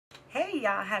Hey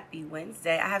y'all, happy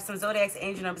Wednesday. I have some Zodiac's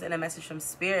angel numbers and a message from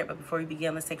Spirit, but before we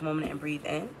begin, let's take a moment and breathe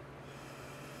in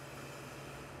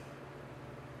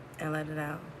and let it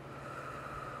out.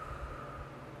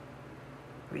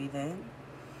 Breathe in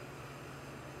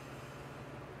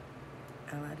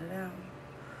and let it out.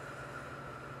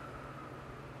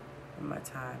 One more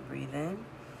time. Breathe in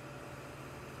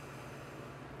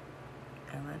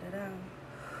and let it out.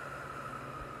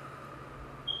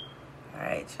 All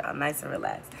right, y'all, nice and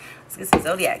relaxed. Let's get some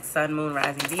Zodiac: Sun, Moon,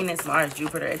 Rising, Venus, Mars,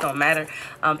 Jupiter. It don't matter.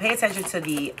 Pay attention to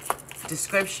the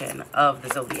description of the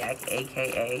Zodiac,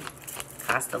 aka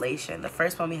constellation. The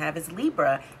first one we have is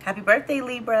Libra. Happy birthday,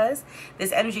 Libras.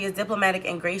 This energy is diplomatic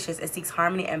and gracious. It seeks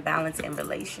harmony and balance in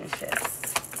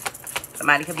relationships.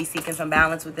 Somebody could be seeking some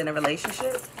balance within a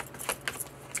relationship.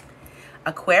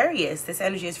 Aquarius, this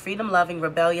energy is freedom-loving,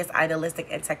 rebellious, idealistic,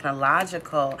 and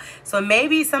technological. So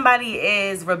maybe somebody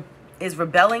is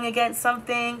rebelling against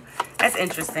something. That's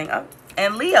interesting. Oh,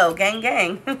 and Leo, gang,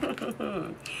 gang.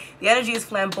 The energy is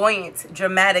flamboyant,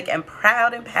 dramatic, and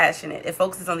proud and passionate. It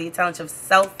focuses on the intelligence of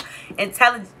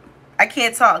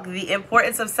the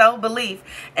importance of self-belief.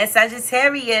 And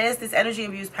Sagittarius, this energy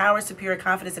imbues power, superior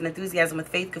confidence, and enthusiasm with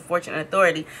faith, good fortune, and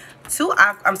authority. Two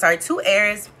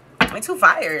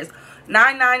fires.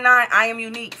 999, I am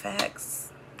unique. Facts.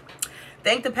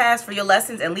 Thank the past for your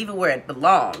lessons and leave it where it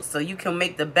belongs, so you can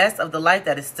make the best of the life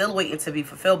that is still waiting to be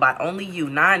fulfilled by only you.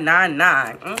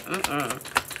 999.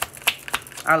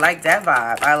 I like that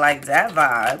vibe. I like that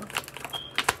vibe.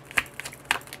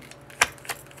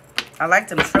 I like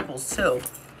them triples too.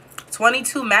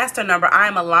 22, master number, I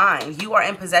am aligned. You are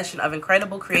in possession of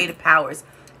incredible creative powers,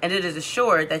 and it is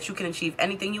assured that you can achieve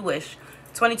anything you wish.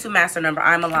 22, master number,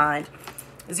 I am aligned.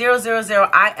 000,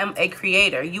 I am a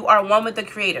creator. You are one with the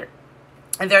creator,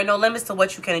 and there are no limits to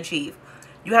what you can achieve.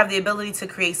 You have the ability to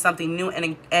create something new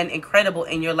and incredible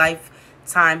in your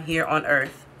lifetime here on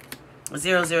earth.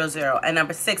 000. And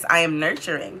number 6, I am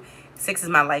nurturing. 6 is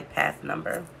my life path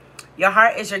number. Your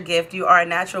heart is your gift. You are a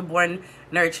natural born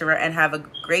nurturer and have a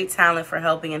great talent for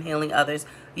helping and healing others.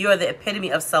 You are the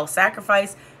epitome of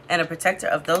self-sacrifice and a protector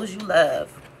of those you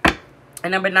love.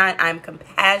 And number 9, I am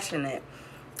compassionate.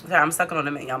 Sorry, I'm sucking on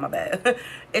a minute, y'all, my bad.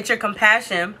 It's your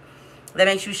compassion that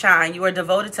makes you shine. You are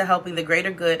devoted to helping the greater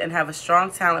good and have a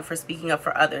strong talent for speaking up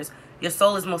for others. Your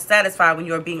soul is most satisfied when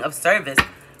you are being of service.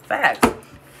 Facts.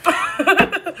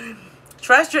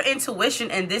 Trust your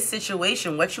intuition in this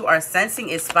situation. What you are sensing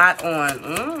is spot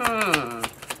on.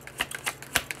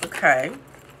 Okay.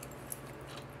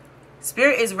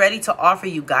 Spirit is ready to offer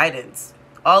you guidance.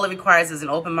 All it requires is an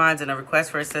open mind and a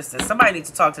request for assistance. Somebody needs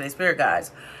to talk to their spirit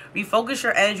guides. Refocus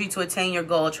your energy to attain your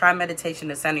goal. Try meditation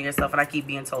to center yourself. And I keep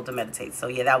being told to meditate. So,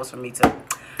 yeah, that was for me, too. All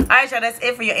right, y'all. That's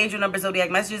it for your angel number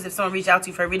Zodiac messages. If someone reached out to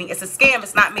you for a reading, it's a scam.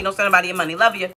 It's not me. Don't send anybody your money. Love you.